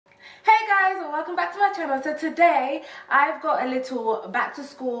guys, and welcome back to my channel. So today I've got a little back to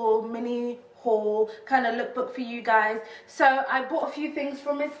school mini haul kind of lookbook for you guys. So I bought a few things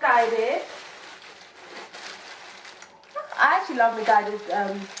from Missguided. I actually love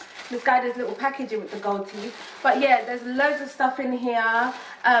Missguided's little packaging with the gold teeth. But yeah, there's loads of stuff in here.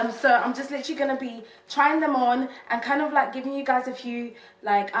 So I'm just literally going to be trying them on and kind of like giving you guys a few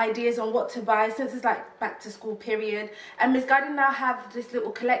like ideas on what to buy since it's like back to school period. And Missguided now have this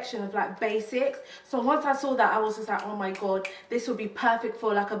little collection of like basics. So once I saw that, I was just like, oh my god, this would be perfect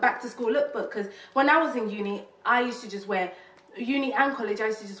for like a back to school lookbook. Because when I was in uni, I used to just wear, uni and college, I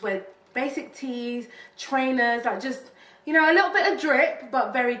used to just wear basic tees, trainers, like just, you know, a little bit of drip,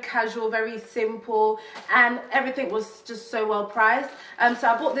 but very casual, very simple, and everything was just so well priced. So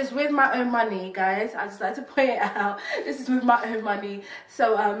I bought this with my own money, guys. I just like to point it out. This is with my own money.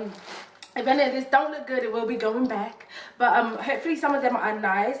 So if any of this don't look good, it will be going back. But hopefully some of them are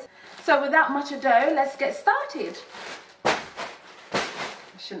nice. So without much ado, let's get started. I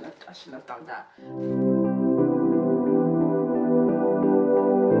shouldn't have done that.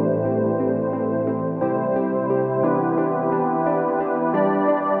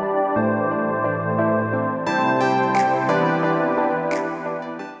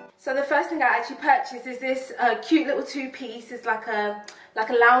 So the first thing I actually purchased is this cute little two-piece. It's like a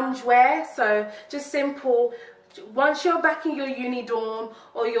lounge wear, so just simple. Once you're back in your uni dorm,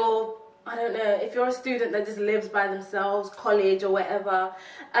 or you're, I don't know, if you're a student that just lives by themselves, college or whatever,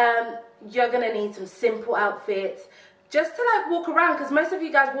 you're gonna need some simple outfits just to like walk around, because most of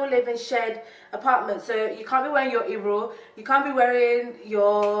you guys will live in shared apartments, so you can't be wearing your Iro, you can't be wearing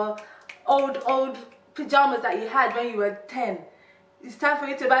your old pajamas that you had when you were 10. It's time for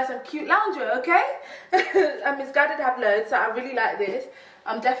you to buy some cute loungewear, okay? And Missguided have loads, so I really like this.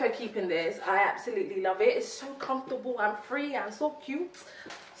 I'm definitely keeping this. I absolutely love it. It's so comfortable and free and so cute.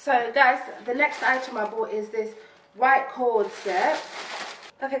 So guys, the next item I bought is this white cord set.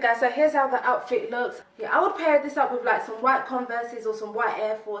 Okay guys, so here's how the outfit looks. Yeah, I would pair this up with like some white Converses or some white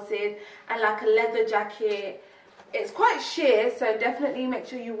Air Forces and like a leather jacket. It's quite sheer, so definitely make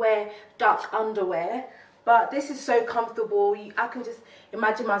sure you wear dark underwear. But this is so comfortable. I can just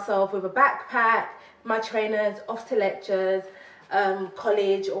imagine myself with a backpack, my trainers, off to lectures,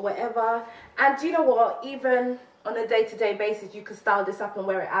 college or whatever. And you know what? Even on a day-to-day basis, you can style this up and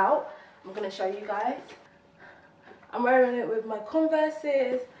wear it out. I'm going to show you guys. I'm wearing it with my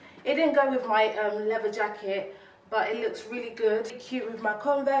Converses. It didn't go with my leather jacket, but it looks really good. Cute with my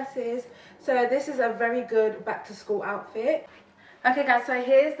Converses. So this is a very good back-to-school outfit. Okay guys, so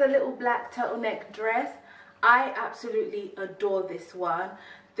here's the little black turtleneck dress. I absolutely adore this one.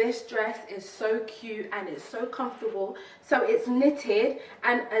 This dress is so cute and it's so comfortable. So it's knitted,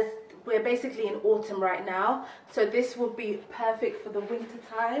 and as we're basically in autumn right now, so this will be perfect for the winter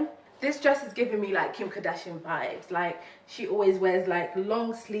time. This dress is giving me like Kim Kardashian vibes. Like she always wears like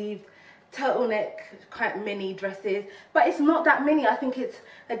long sleeve turtleneck quite mini dresses, but it's not that mini. I think it's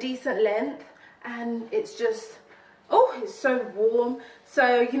a decent length, and it's just, oh, it's so warm.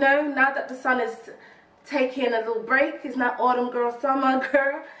 So you know, now that the sun is taking a little break, it's not autumn girl, summer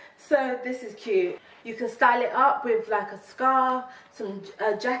girl, so this is cute. You can style it up with like a scarf, some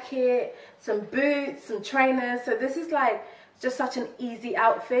jacket, some boots, some trainers. So this is like just such an easy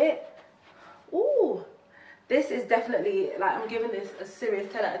outfit. Ooh, this is definitely like, I'm giving this a serious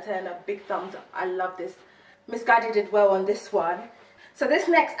 10 out of 10, a big thumbs up. I love this. Missguided did well on this one. So this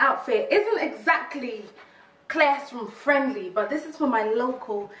next outfit isn't exactly classroom friendly, but this is for my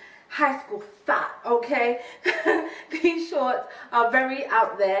local high school fat, okay? These shorts are very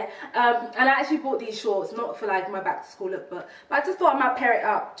out there, and I actually bought these shorts not for like my back to school look, but I just thought I might pair it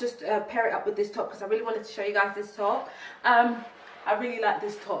up, just pair it up with this top, because I really wanted to show you guys this top. I really like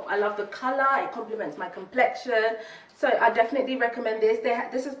this top. I love the color, it complements my complexion, so I definitely recommend this.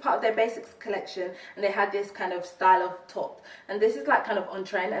 This is part of their basics collection, and they had this kind of style of top, and this is like kind of on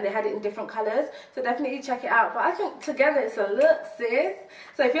trend, and they had it in different colors, so definitely check it out. But I think together it's a look, sis.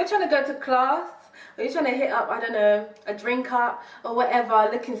 So if you're trying to go to class, or you're trying to hit up, I don't know, a drink up or whatever,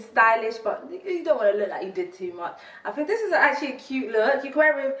 looking stylish, but you don't want to look like you did too much, I think this is actually a cute look. You can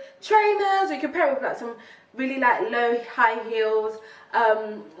wear it with trainers, or you can pair it with like some really like low high heels.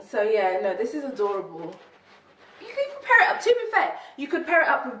 So yeah, no, this is adorable. You can even pair it up, to be fair, you could pair it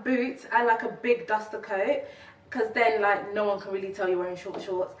up with boots and like a big duster coat, because then like no one can really tell you're wearing short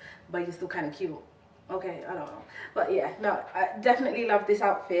shorts, but you're still kind of cute. Okay, I don't know, but yeah, no, I definitely love this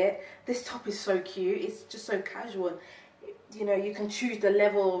outfit. This top is so cute. It's just so casual. You know, you can choose the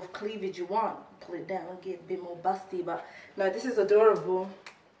level of cleavage you want. Pull it down, get a bit more busty, but no, this is adorable.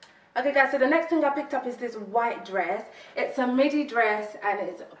 Okay guys, so the next thing I picked up is this white dress. It's a midi dress and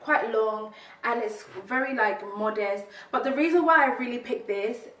it's quite long and it's very like modest. But the reason why I really picked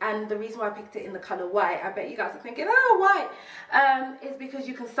this and the reason why I picked it in the color white, I bet you guys are thinking, oh, white, is because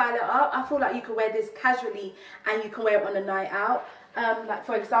you can style it up. I feel like you can wear this casually and you can wear it on a night out. Like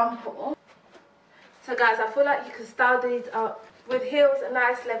for example, so guys, I feel like you can style these up with heels, a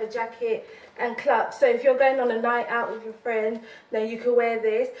nice leather jacket and clutch. So if you're going on a night out with your friend, then you can wear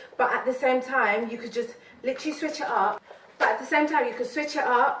this. But at the same time, you could just literally switch it up. But at the same time, you could switch it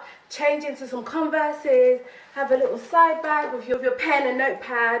up, change into some Converses, have a little side bag with your pen and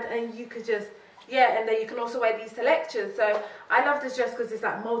notepad, and you could just, yeah, and then you can also wear these to lectures. So I love this dress because it's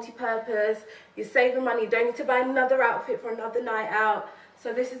like multi-purpose. You're saving money, you don't need to buy another outfit for another night out.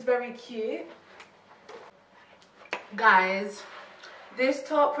 So this is very cute. Guys, this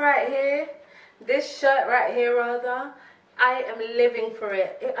top right here, this shirt right here rather, I am living for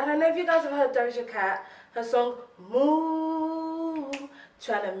it. I don't know if you guys have heard Doja Cat, her song Move,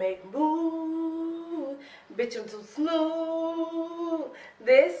 trying to make move, bitch I'm too smooth.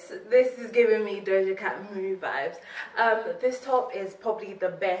 This is giving me Doja Cat Move vibes. This top is probably the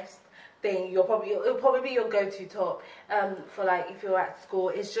best thing. It'll probably be your go-to top for like if you're at school.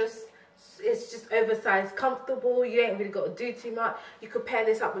 It's just oversized, comfortable. You ain't really got to do too much. You could pair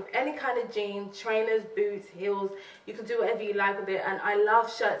this up with any kind of jeans, trainers, boots, heels. You can do whatever you like with it. And I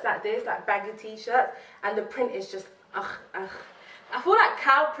love shirts like this, like baggy t-shirts, and the print is just I feel like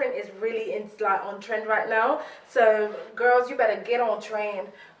cow print is really on trend right now. So girls, you better get on trend.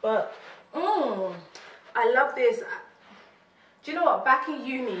 But I love this. Do you know what? Back in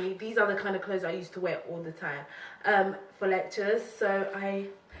uni, these are the kind of clothes I used to wear all the time for lectures. So I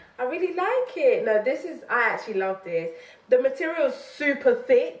really like it. No, I actually love this. The material is super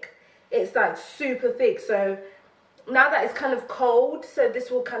thick. It's like super thick. So now that it's kind of cold, so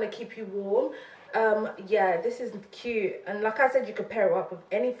this will kind of keep you warm. Yeah, this is cute. And like I said, you could pair it up with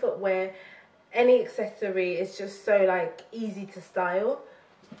any footwear, any accessory. It's just so like easy to style.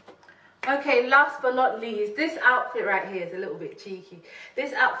 Okay, last but not least, this outfit right here is a little bit cheeky.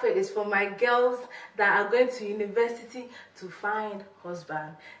 This outfit is for my girls that are going to university to find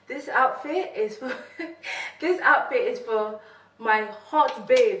husband. This outfit is for my hot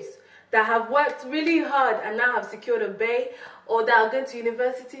babes that have worked really hard and now have secured a bae, or that are going to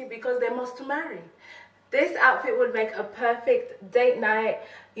university because they must marry. This outfit would make a perfect date night,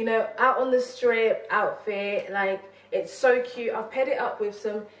 you know, out on the strip outfit. Like, it's so cute. I've paired it up with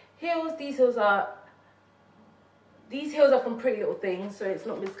some heels. These heels are from Pretty Little Things, so it's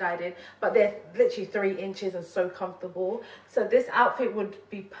not Missguided, but they're literally 3 inches and so comfortable. So this outfit would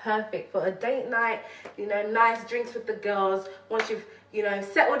be perfect for a date night, you know, nice drinks with the girls. Once you've, you know,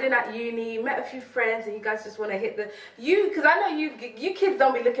 settled in at uni, met a few friends, and you guys just want to hit because I know you kids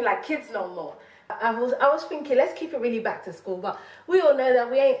don't be looking like kids no more. I was thinking, let's keep it really back to school, but we all know that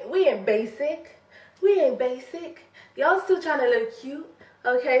we ain't basic. We ain't basic. Y'all still trying to look cute.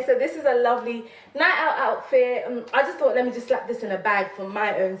 Okay, so this is a lovely night out outfit. I just thought, let me just slap this in a bag for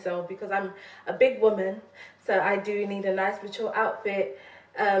my own self because I'm a big woman, so I do need a nice mature outfit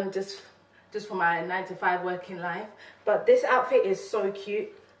just for my 9-to-5 working life. But this outfit is so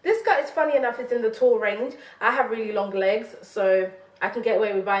cute. This skirt is, funny enough, it's in the tall range. I have really long legs, so I can get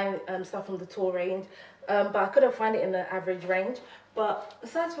away with buying stuff from the tall range, but I couldn't find it in the average range. But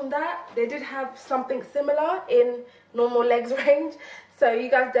aside from that, they did have something similar in normal legs range. So you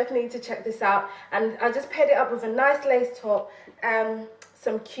guys definitely need to check this out. And I just paired it up with a nice lace top and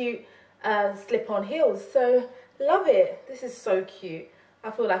some cute slip-on heels. So love it. This is so cute.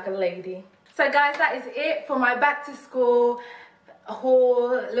 I feel like a lady. So guys, that is it for my back to school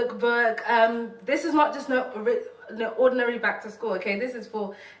haul lookbook. This is not just no ordinary back to school, okay? This is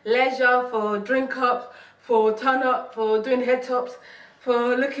for leisure, for drink up, for turn up, for doing head tops,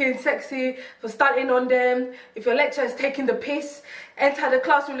 for looking sexy, for starting on them. If your lecturer is taking the piss, enter the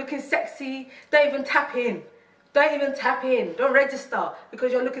classroom looking sexy. Don't even tap in. Don't even tap in. Don't register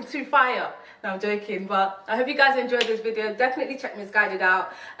because you're looking too fire. No, I'm joking, but I hope you guys enjoyed this video. Definitely check Missguided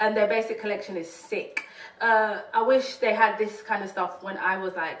out, and their basic collection is sick. I wish they had this kind of stuff when I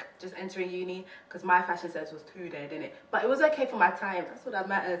was like just entering uni, because my fashion sense was too dead, innit? But it was okay for my time. That's what that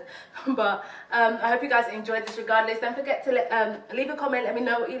matters. But I hope you guys enjoyed this regardless. Don't forget to leave a comment. Let me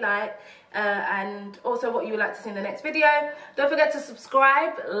know what you like, and also what you would like to see in the next video. Don't forget to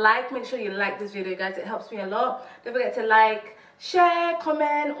subscribe, make sure you like this video, guys. It helps me a lot. Don't forget to like, share,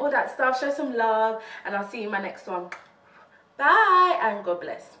 comment, all that stuff. Show some love, and I'll see you in my next one. Bye, and God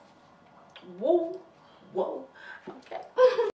bless. Whoa. Whoa. Okay.